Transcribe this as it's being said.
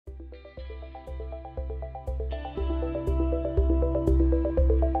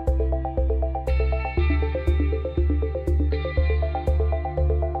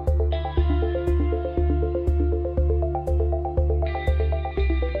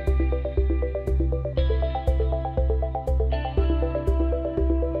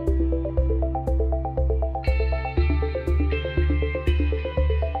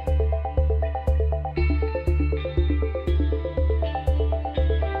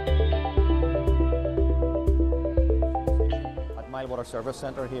Water Service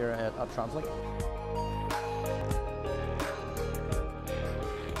Centre here at TRANSLINK.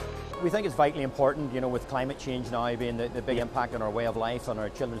 We think it's vitally important, with climate change now being the big impact on our way of life and our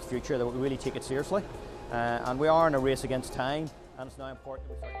children's future, that we really take it seriously. And we are in a race against time, and it's now important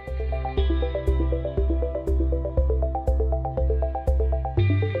that we start.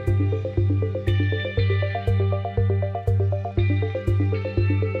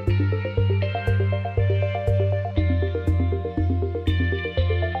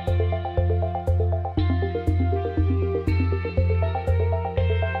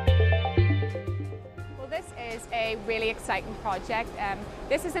 A really exciting project.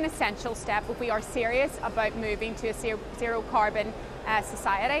 This is an essential step if we are serious about moving to a zero carbon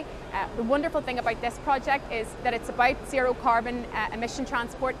society. The wonderful thing about this project is that it's about zero carbon emission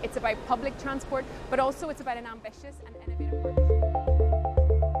transport, it's about public transport, but also it's about an ambitious and innovative partnership.